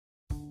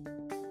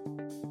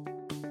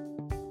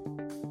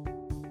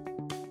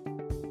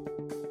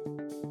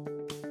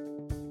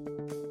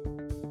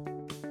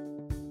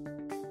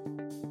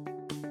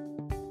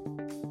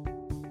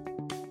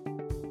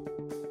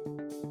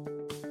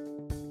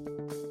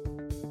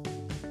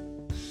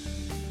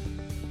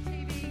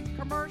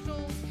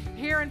Commercials,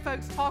 hearing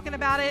folks talking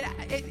about it,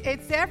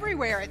 it's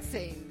everywhere, it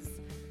seems.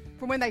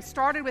 From when they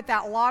started with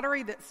that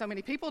lottery that so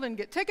many people didn't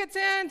get tickets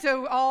in,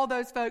 to all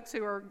those folks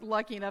who are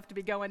lucky enough to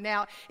be going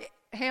now.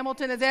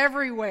 Hamilton is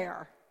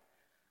everywhere.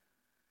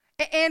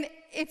 And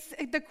it's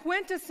the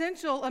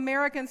quintessential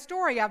American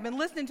story. I've been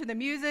listening to the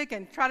music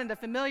and trying to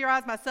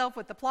familiarize myself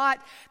with the plot.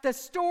 The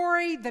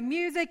story, the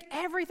music,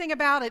 everything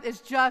about it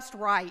is just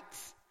right.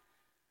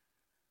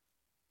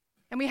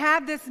 And we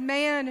have this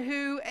man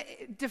who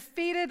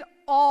defeated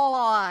all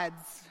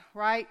odds,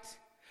 right?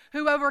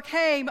 Who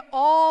overcame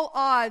all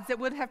odds that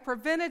would have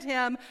prevented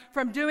him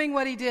from doing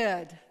what he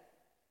did.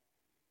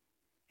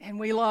 And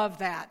we love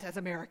that as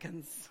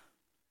Americans.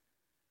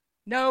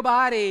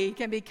 Nobody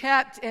can be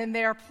kept in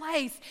their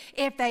place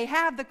if they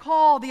have the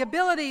call, the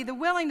ability, the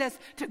willingness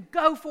to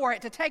go for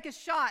it, to take a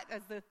shot,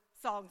 as the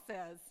song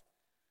says.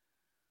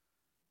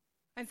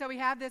 And so we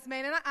have this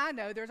man, and I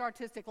know there's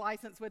artistic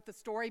license with the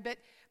story, but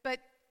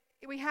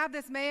we have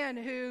this man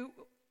who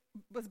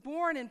was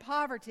born in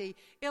poverty,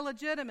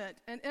 illegitimate,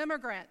 an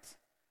immigrant,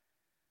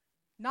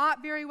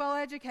 not very well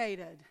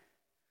educated,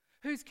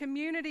 whose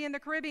community in the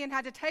Caribbean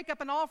had to take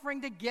up an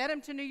offering to get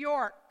him to New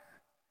York.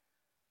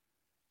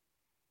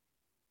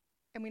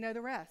 And we know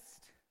the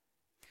rest.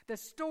 The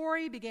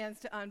story begins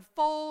to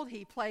unfold.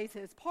 He plays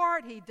his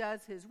part. He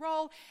does his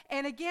role.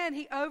 And again,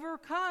 he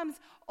overcomes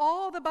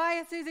all the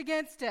biases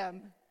against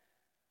him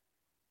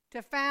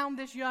to found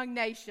this young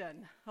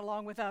nation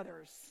along with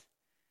others.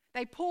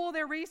 They pool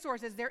their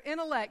resources, their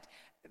intellect,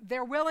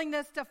 their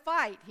willingness to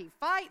fight. He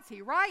fights,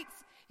 he writes,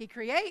 he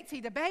creates, he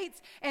debates,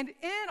 and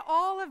in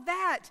all of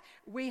that,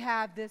 we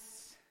have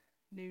this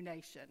new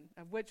nation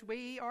of which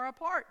we are a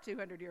part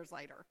 200 years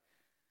later.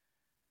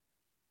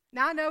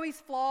 Now, I know he's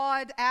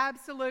flawed,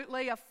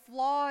 absolutely a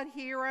flawed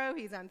hero.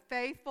 He's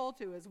unfaithful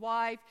to his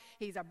wife.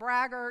 He's a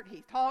braggart.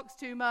 He talks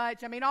too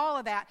much. I mean, all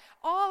of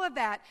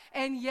that.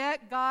 And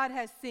yet, God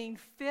has seen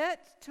fit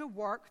to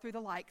work through the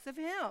likes of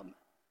him.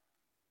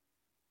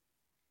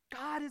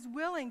 God is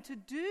willing to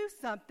do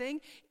something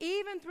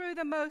even through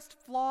the most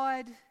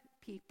flawed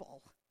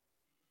people.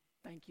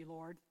 Thank you,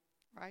 Lord,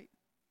 right?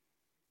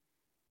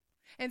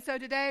 And so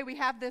today we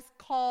have this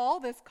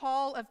call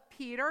of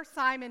Peter,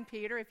 Simon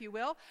Peter, if you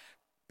will.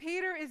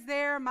 Peter is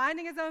there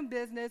minding his own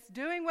business,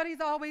 doing what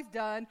he's always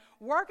done,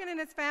 working in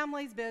his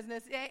family's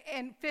business,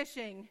 and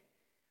fishing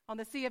on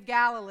the Sea of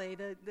Galilee.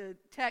 The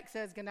text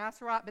says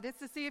Gennesaret, but it's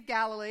the Sea of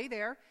Galilee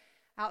there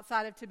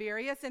outside of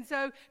Tiberias. And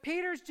so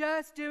Peter's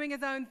just doing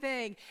his own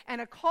thing.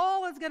 And a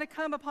call is going to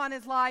come upon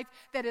his life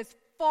that is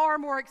far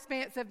more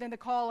expansive than the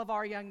call of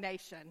our young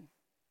nation.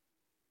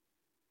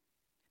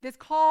 This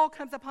call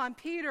comes upon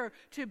Peter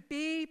to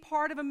be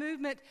part of a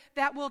movement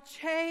that will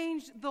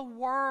change the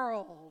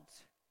world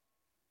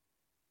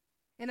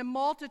in a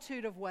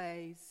multitude of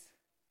ways.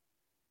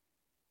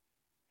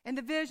 And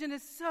the vision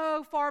is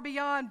so far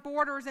beyond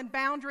borders and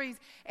boundaries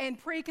and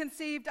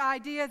preconceived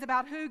ideas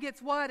about who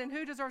gets what and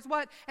who deserves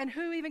what and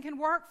who even can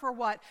work for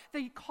what.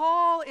 The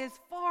call is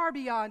far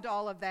beyond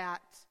all of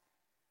that.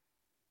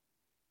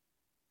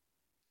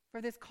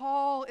 For this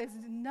call is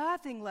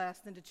nothing less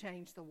than to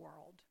change the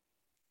world.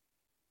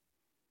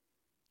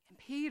 And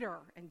Peter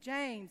and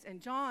James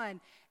and John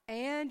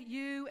and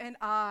you and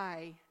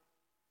I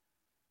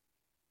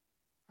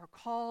are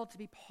called to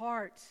be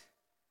part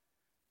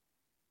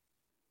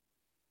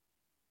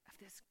of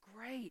this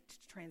great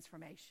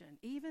transformation,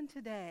 even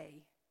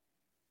today.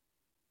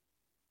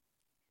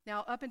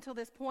 Now, up until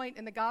this point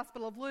in the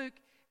Gospel of Luke,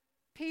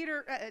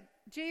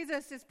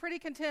 Jesus is pretty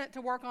content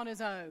to work on his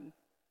own.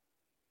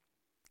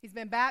 He's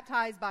been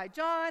baptized by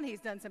John. He's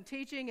done some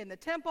teaching in the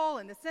temple,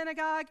 in the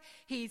synagogue.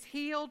 He's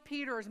healed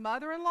Peter's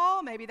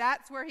mother-in-law. Maybe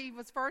that's where he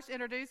was first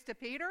introduced to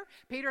Peter.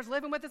 Peter's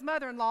living with his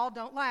mother-in-law.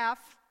 Don't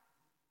laugh.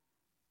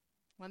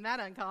 Wasn't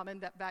that uncommon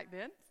back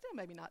then? Still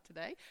maybe not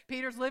today.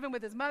 Peter's living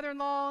with his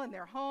mother-in-law in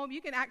their home.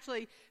 You can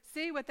actually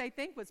see what they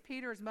think was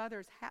Peter's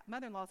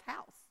mother-in-law's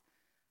house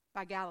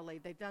by Galilee.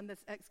 They've done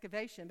this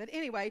excavation. But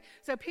anyway,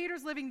 so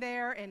Peter's living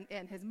there,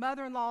 and his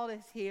mother-in-law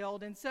is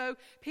healed. And so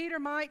Peter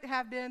might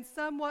have been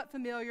somewhat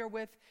familiar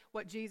with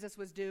what Jesus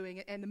was doing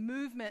and the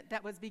movement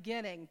that was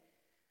beginning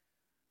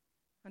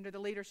under the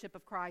leadership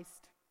of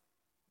Christ.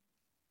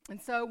 And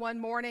so one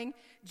morning,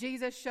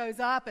 Jesus shows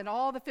up, and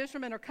all the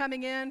fishermen are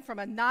coming in from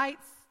a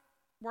night's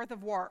worth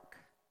of work.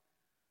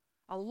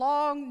 A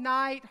long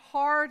night,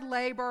 hard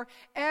labor.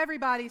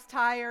 Everybody's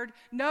tired.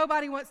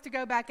 Nobody wants to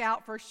go back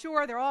out for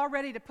sure. They're all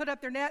ready to put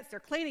up their nets.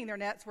 They're cleaning their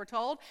nets, we're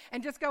told,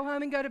 and just go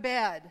home and go to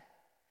bed.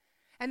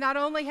 And not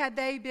only had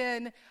they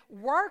been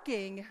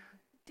working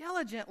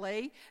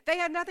diligently, they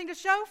had nothing to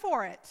show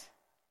for it.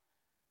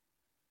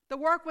 The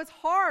work was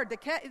hard.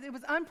 It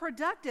was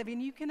unproductive.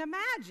 And you can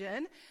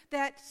imagine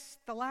that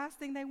the last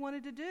thing they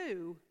wanted to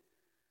do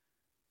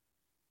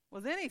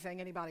was anything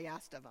anybody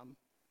asked of him,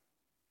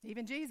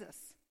 even Jesus.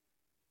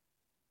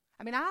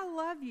 I mean, I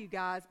love you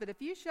guys, but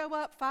if you show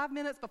up 5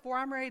 minutes before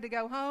I'm ready to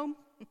go home,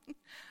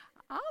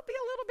 I'll be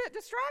a little bit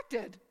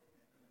distracted.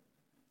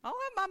 I'll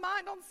have my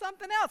mind on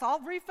something else. I'll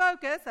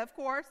refocus, of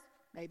course,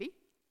 maybe.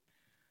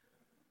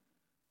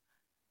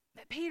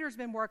 But Peter's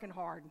been working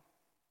hard.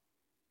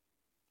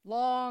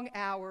 Long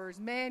hours,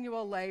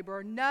 manual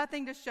labor,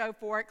 nothing to show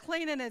for it,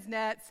 cleaning his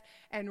nets,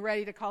 and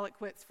ready to call it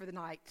quits for the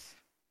night.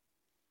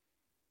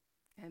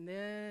 And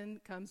then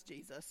comes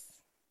Jesus.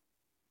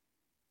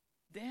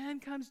 Then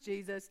comes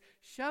Jesus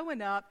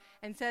showing up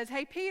and says,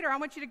 hey, Peter, I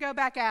want you to go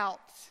back out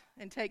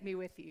and take me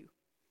with you.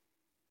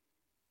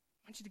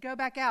 I want you to go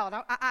back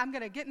out. I'm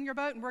going to get in your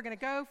boat and we're going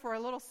to go for a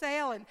little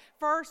sail. And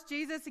first,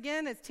 Jesus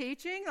again is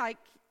teaching like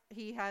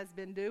he has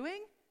been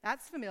doing.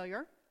 That's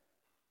familiar.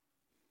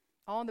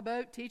 On the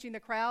boat, teaching the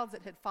crowds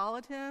that had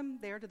followed him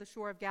there to the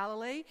shore of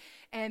Galilee.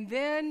 And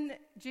then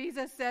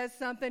Jesus says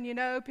something,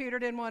 Peter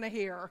didn't want to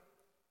hear.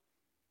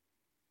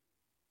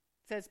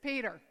 Says,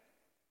 Peter,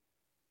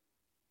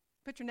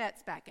 put your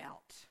nets back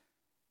out.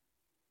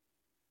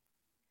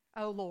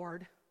 Oh,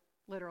 Lord,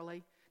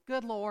 literally.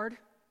 Good Lord,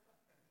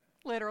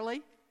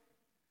 literally.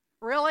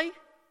 Really?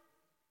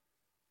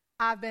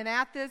 I've been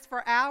at this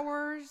for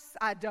hours.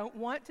 I don't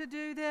want to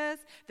do this.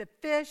 The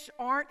fish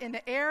aren't in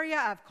the area.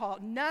 I've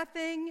caught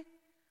nothing.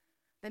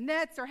 The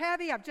nets are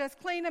heavy. I've just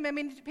cleaned them. I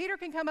mean, Peter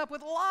can come up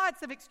with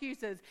lots of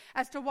excuses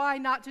as to why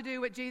not to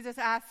do what Jesus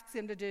asks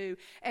him to do.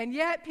 And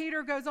yet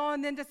Peter goes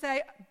on then to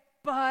say,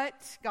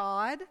 but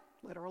God,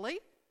 literally,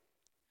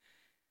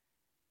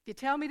 if you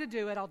tell me to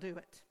do it, I'll do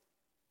it.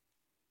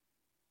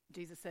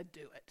 Jesus said,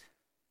 do it.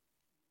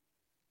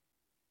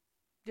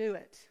 Do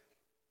it.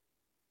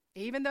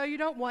 Even though you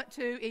don't want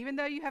to, even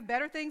though you have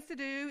better things to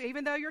do,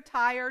 even though you're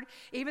tired,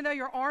 even though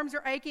your arms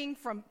are aching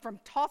from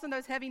tossing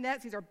those heavy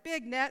nets. These are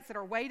big nets that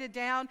are weighted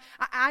down.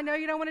 I know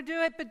you don't want to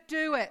do it, but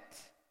do it,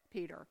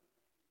 Peter.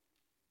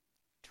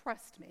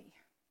 Trust me.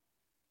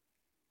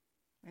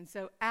 And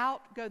so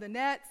out go the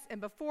nets,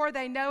 and before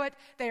they know it,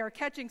 they are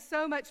catching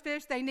so much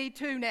fish they need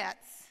 2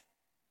 nets.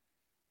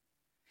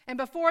 And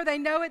before they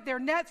know it, their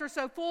nets are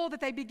so full that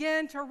they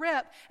begin to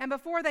rip. And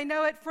before they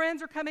know it,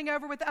 friends are coming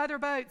over with other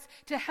boats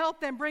to help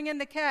them bring in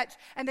the catch.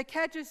 And the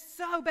catch is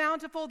so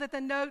bountiful that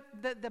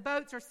the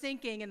boats are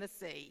sinking in the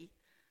sea.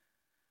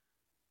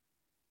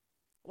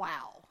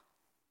 Wow.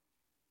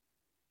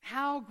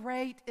 How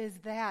great is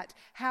that?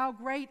 How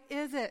great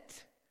is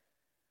it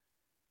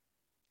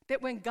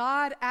that when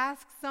God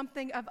asks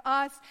something of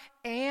us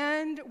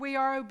and we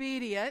are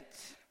obedient,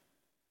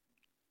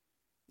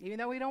 even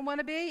though we don't want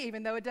to be,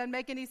 even though it doesn't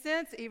make any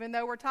sense, even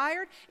though we're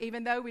tired,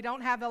 even though we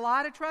don't have a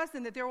lot of trust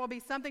and that there will be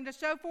something to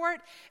show for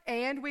it,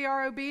 and we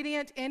are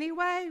obedient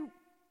anyway,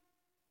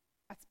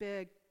 that's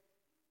big.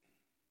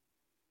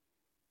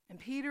 And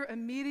Peter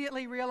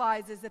immediately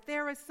realizes that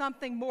there is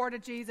something more to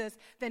Jesus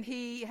than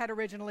he had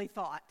originally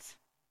thought.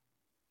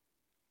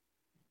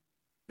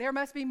 There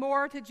must be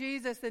more to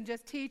Jesus than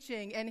just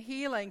teaching and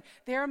healing.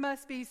 There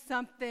must be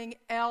something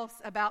else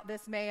about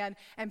this man.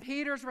 And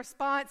Peter's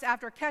response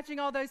after catching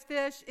all those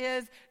fish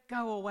is,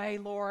 go away,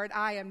 Lord.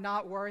 I am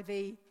not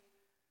worthy.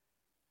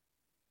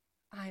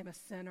 I am a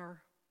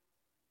sinner.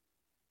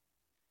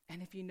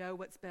 And if you know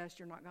what's best,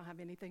 you're not going to have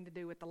anything to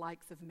do with the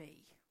likes of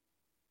me.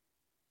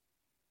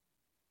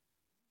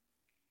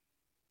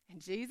 And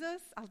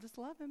Jesus, I'll just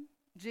love him.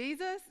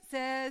 Jesus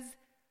says,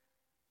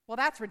 well,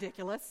 that's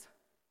ridiculous.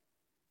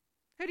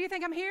 Who do you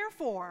think I'm here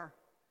for?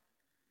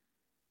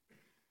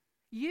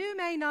 You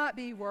may not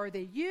be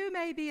worthy. You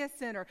may be a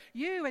sinner.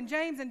 You and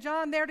James and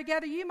John there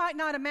together, you might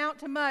not amount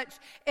to much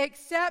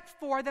except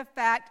for the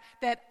fact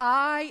that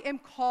I am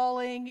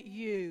calling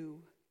you.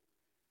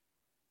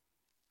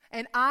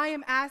 And I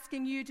am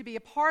asking you to be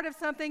a part of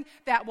something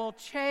that will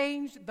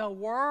change the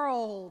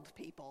world,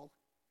 people.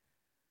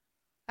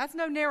 That's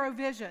no narrow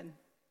vision.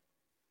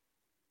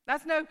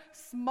 That's no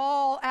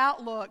small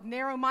outlook,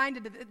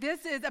 narrow-minded.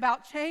 This is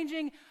about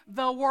changing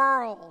the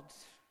world.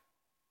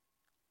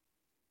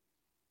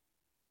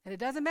 And it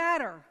doesn't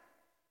matter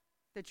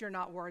that you're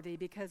not worthy,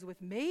 because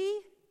with me,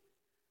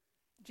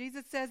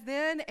 Jesus says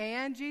then,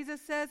 and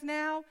Jesus says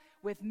now,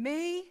 with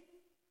me,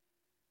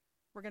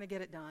 we're going to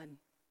get it done.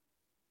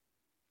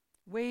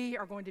 We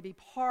are going to be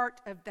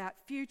part of that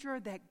future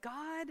that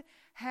God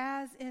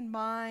has in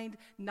mind,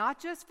 not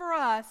just for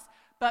us,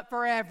 but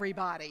for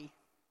everybody.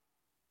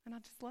 And I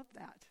just love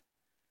that.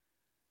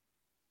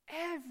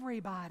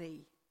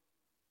 Everybody.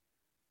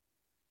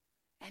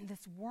 And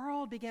this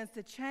world begins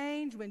to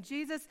change when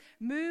Jesus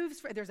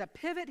moves. There's a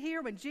pivot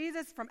here when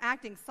Jesus, from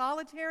acting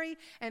solitary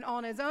and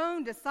on his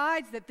own,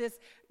 decides that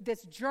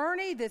this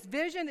journey, this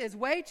vision is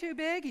way too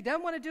big. He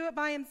doesn't want to do it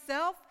by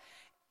himself.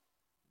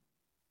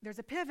 There's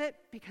a pivot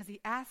because he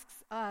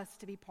asks us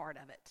to be part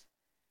of it.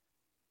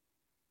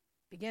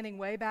 Beginning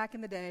way back in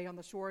the day on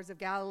the shores of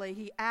Galilee,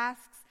 he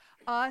asks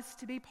us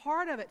to be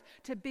part of it,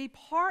 to be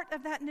part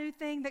of that new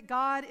thing that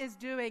God is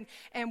doing.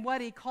 And what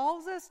he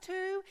calls us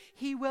to,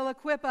 he will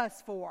equip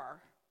us for.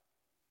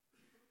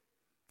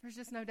 There's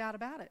just no doubt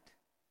about it.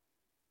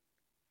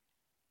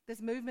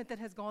 This movement that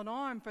has gone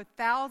on for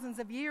thousands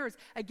of years,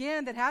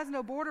 again, that has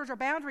no borders or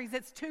boundaries.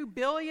 It's 2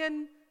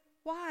 billion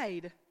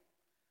wide.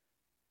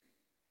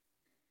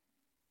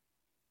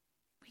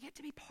 We get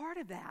to be part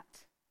of that.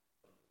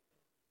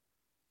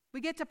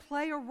 We get to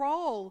play a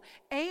role,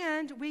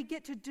 and we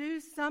get to do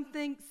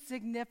something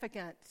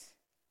significant.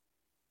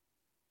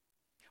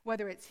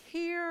 Whether it's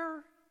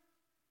here,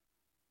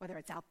 whether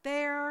it's out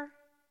there,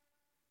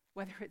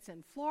 whether it's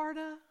in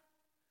Florida,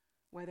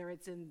 whether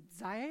it's in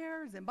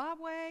Zaire,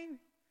 Zimbabwe,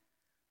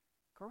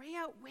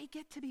 Korea, we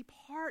get to be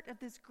part of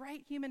this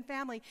great human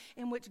family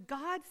in which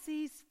God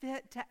sees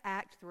fit to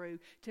act through,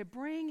 to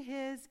bring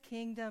his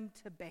kingdom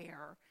to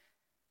bear.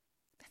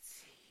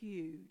 That's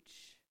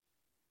huge.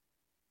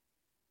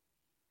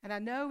 And I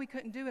know we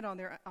couldn't do it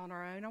on our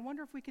own. I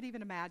wonder if we could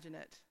even imagine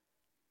it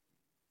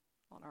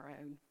on our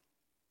own.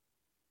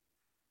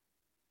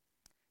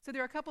 So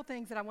there are a couple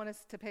things that I want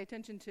us to pay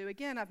attention to.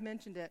 Again, I've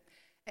mentioned it.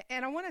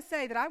 And I want to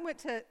say that I went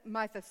to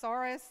my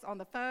thesaurus on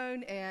the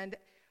phone and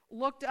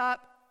looked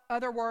up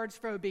other words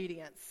for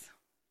obedience.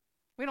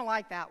 We don't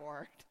like that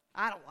word.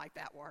 I don't like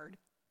that word.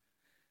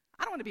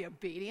 I don't want to be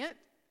obedient.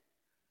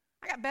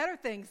 I got better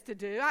things to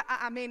do.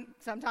 I mean,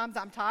 sometimes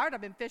I'm tired.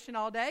 I've been fishing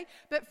all day.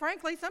 But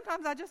frankly,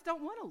 sometimes I just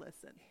don't want to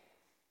listen.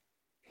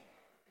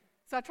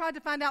 So I tried to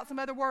find out some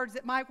other words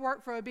that might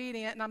work for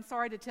obedient, and I'm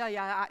sorry to tell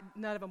you,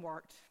 none of them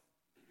worked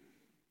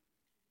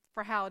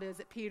for how it is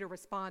that Peter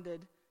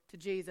responded to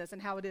Jesus and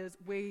how it is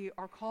we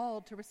are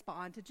called to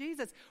respond to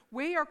Jesus.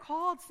 We are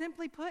called,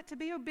 simply put, to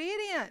be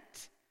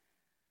obedient.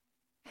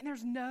 And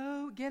there's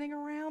no getting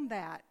around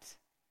that.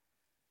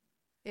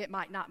 It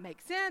might not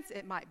make sense.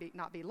 It might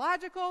not be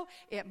logical.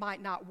 It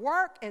might not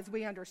work as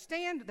we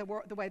understand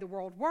the way the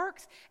world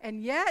works.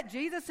 And yet,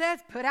 Jesus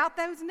says, put out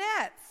those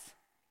nets.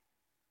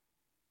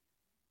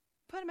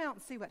 Put them out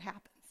and see what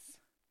happens.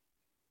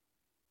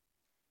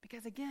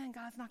 Because again,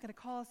 God's not going to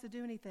call us to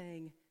do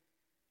anything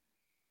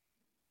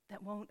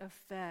that won't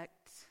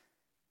affect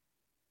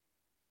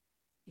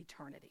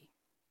eternity,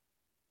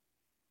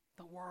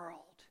 the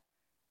world,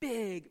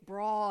 big,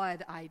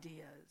 broad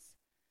ideas.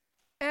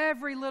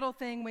 Every little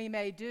thing we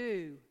may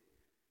do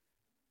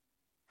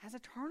has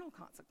eternal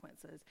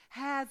consequences,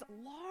 has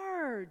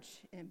large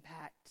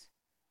impact,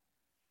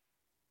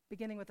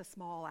 beginning with a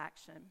small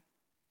action.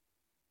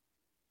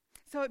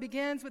 So it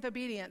begins with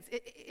obedience.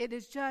 It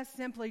is just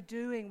simply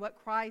doing what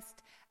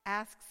Christ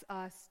asks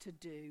us to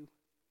do,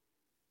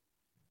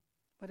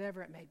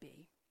 whatever it may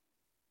be.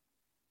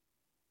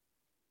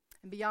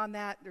 And beyond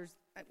that,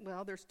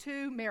 there's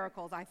two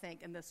miracles, I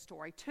think, in this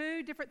story.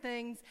 Two different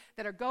things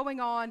that are going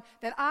on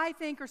that I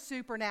think are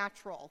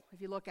supernatural,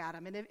 if you look at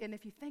them. And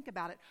if you think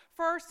about it,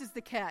 first is the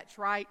catch,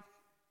 right?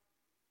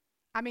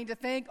 I mean, to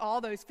think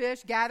all those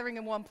fish gathering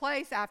in one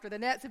place after the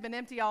nets have been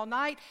empty all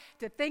night,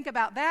 to think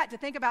about that, to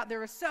think about there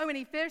were so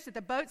many fish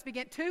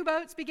that two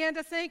boats began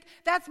to sink,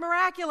 that's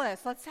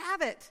miraculous. Let's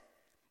have it.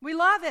 We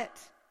love it.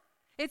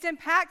 It's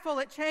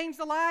impactful. It changed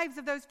the lives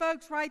of those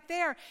folks right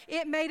there.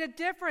 It made a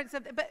difference.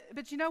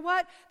 But you know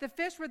what? The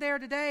fish were there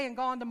today and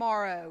gone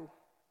tomorrow.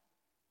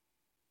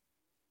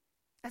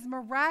 As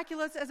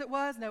miraculous as it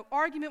was, no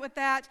argument with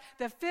that,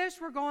 the fish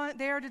were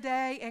there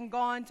today and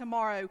gone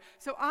tomorrow.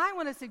 So I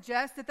want to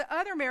suggest that the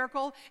other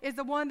miracle is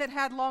the one that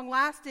had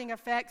long-lasting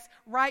effects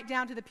right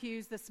down to the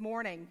pews this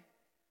morning.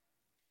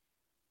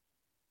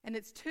 And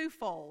it's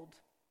twofold.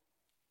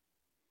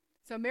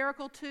 So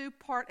miracle 2,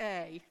 part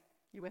A.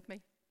 You with me?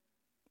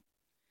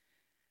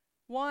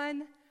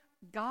 1,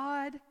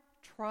 God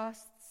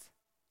trusts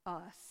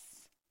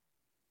us.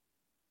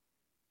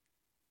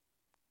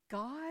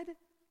 God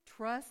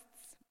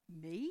trusts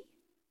me?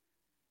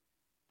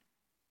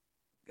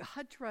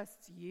 God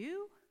trusts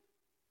you?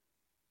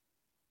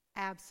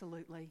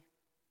 Absolutely.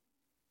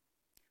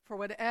 For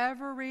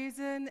whatever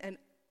reason, and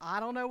I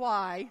don't know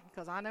why,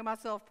 because I know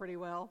myself pretty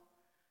well.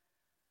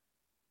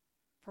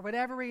 For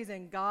whatever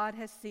reason, God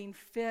has seen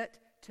fit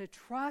to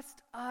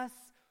trust us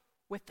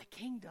with the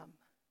kingdom,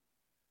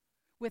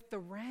 with the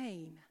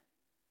reign.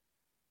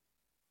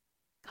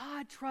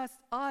 God trusts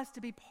us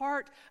to be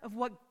part of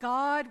what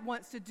God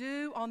wants to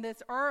do on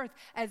this earth.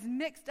 As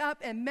mixed up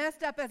and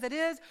messed up as it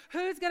is,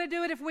 who's going to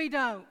do it if we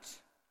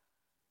don't?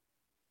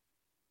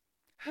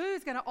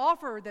 Who's going to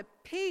offer the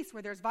peace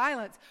where there's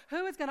violence?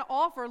 Who is going to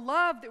offer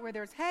love where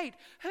there's hate?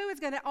 Who is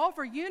going to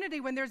offer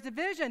unity when there's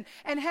division?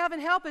 And heaven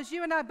help us,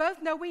 you and I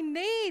both know we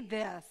need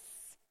this.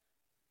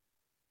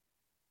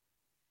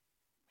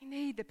 We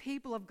need the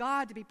people of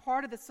God to be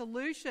part of the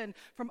solution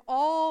from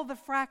all the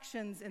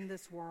fractions in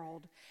this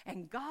world.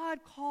 And God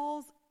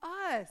calls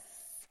us.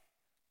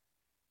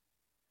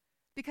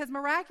 Because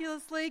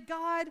miraculously,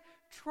 God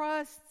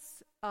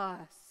trusts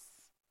us.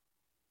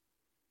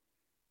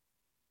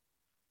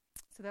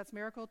 So that's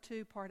Miracle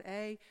 2, Part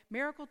A.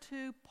 Miracle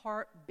 2,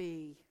 Part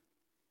B.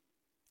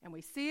 And we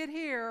see it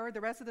here.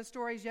 The rest of the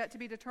story is yet to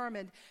be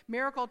determined.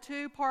 Miracle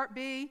 2, Part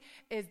B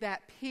is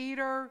that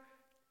Peter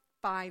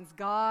finds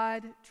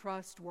God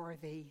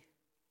trustworthy.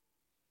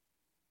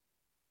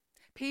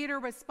 Peter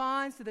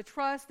responds to the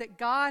trust that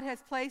God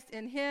has placed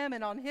in him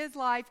and on his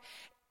life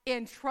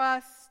in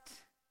trust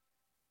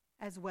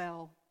as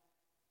well.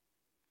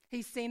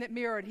 He's seen it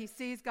mirrored. He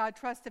sees God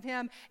trust of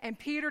him, and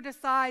Peter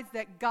decides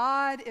that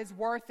God is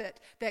worth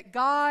it, that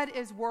God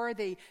is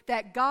worthy,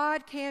 that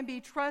God can be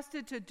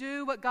trusted to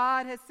do what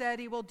God has said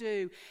he will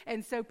do.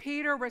 And so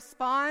Peter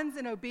responds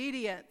in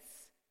obedience.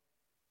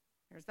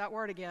 There's that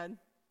word again.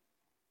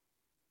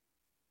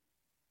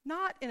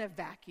 Not in a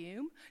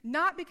vacuum,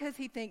 not because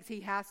he thinks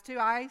he has to.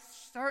 I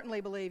certainly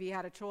believe he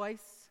had a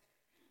choice.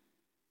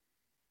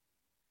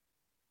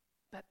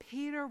 But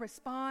Peter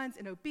responds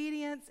in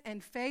obedience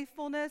and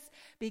faithfulness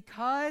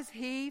because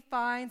he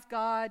finds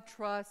God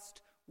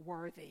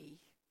trustworthy.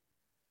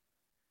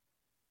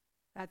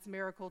 That's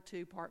Miracle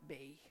 2, Part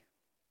B.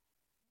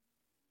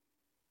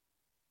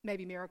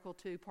 Maybe Miracle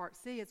 2, Part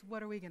C is,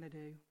 what are we going to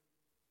do?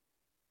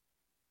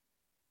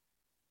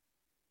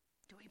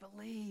 Do we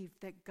believe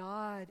that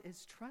God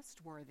is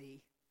trustworthy?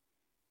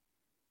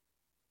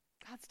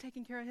 God's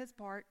taking care of his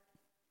part.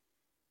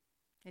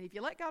 And if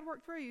you let God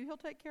work through you, he'll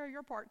take care of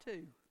your part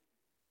too.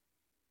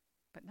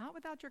 But not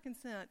without your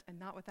consent and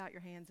not without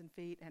your hands and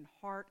feet and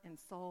heart and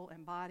soul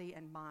and body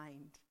and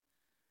mind.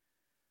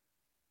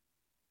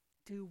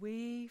 Do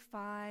we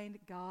find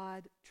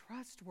God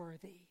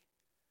trustworthy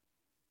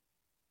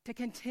to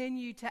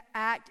continue to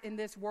act in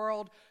this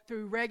world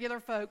through regular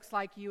folks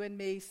like you and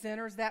me,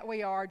 sinners that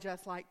we are,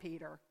 just like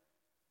Peter?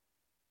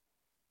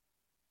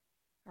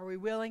 Are we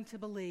willing to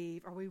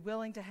believe? Are we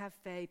willing to have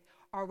faith?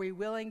 Are we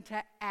willing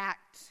to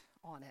act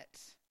on it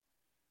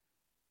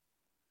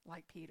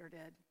like Peter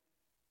did?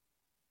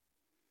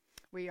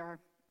 We are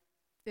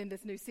in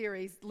this new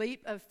series,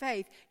 Leap of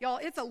Faith. Y'all,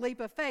 it's a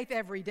leap of faith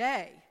every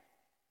day.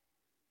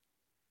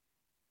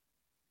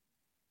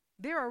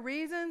 There are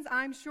reasons,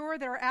 I'm sure,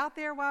 that are out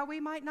there why we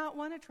might not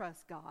want to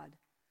trust God.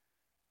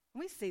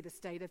 We see the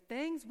state of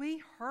things.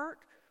 We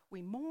hurt.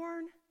 We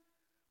mourn.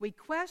 We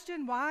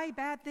question why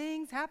bad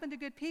things happen to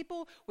good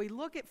people. We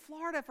look at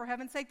Florida, for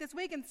heaven's sake, this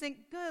week and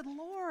think, good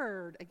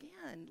Lord,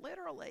 again,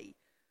 literally.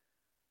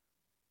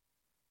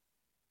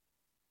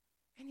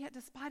 And yet,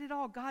 despite it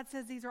all, God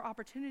says these are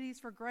opportunities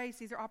for grace.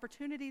 These are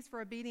opportunities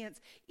for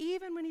obedience,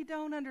 even when you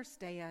don't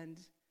understand.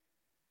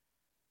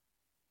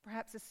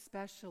 Perhaps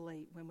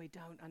especially when we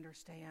don't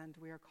understand,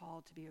 we are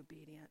called to be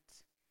obedient.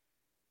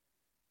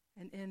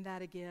 And in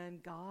that, again,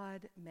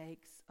 God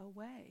makes a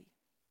way.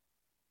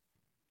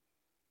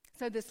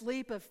 So this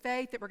leap of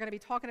faith that we're going to be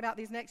talking about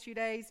these next few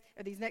days,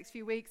 or these next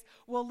few weeks,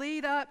 will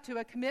lead up to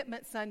a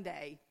Commitment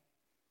Sunday,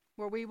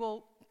 where we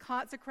will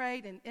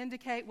consecrate and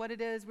indicate what it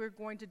is we're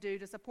going to do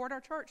to support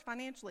our church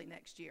financially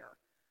next year.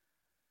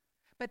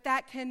 But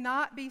that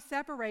cannot be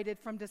separated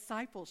from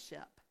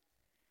discipleship.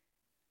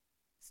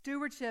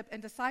 Stewardship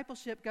and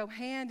discipleship go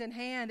hand in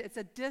hand. It's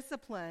a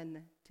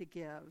discipline to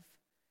give.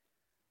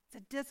 It's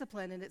a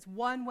discipline, and it's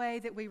one way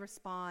that we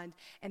respond.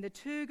 And the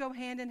two go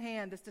hand in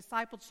hand, this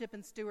discipleship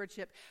and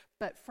stewardship.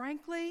 But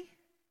frankly,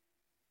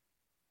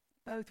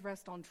 both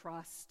rest on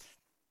trust.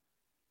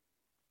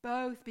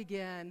 Both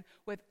begin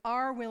with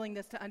our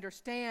willingness to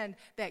understand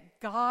that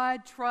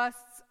God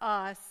trusts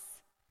us,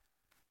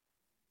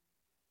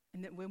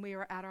 and that when we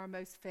are at our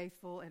most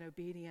faithful and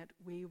obedient,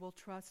 we will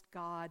trust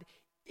God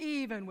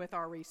even with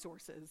our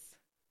resources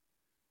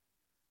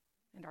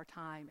and our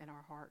time and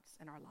our hearts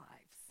and our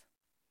lives.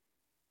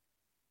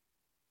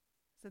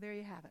 So there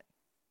you have it.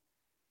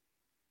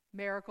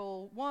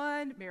 Miracle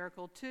 1,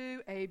 Miracle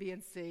 2, A, B,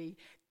 and C.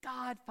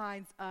 God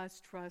finds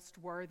us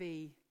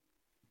trustworthy.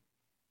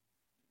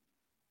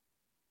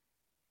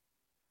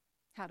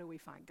 How do we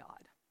find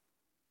God?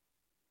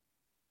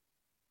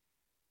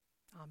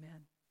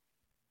 Amen.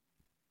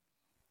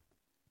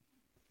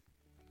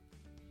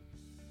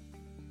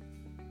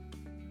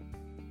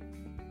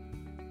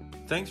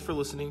 Thanks for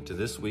listening to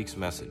this week's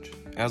message.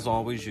 As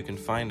always, you can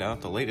find out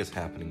the latest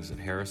happenings at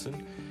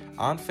Harrison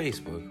on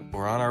Facebook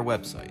or on our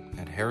website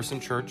at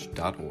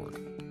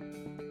harrisonchurch.org.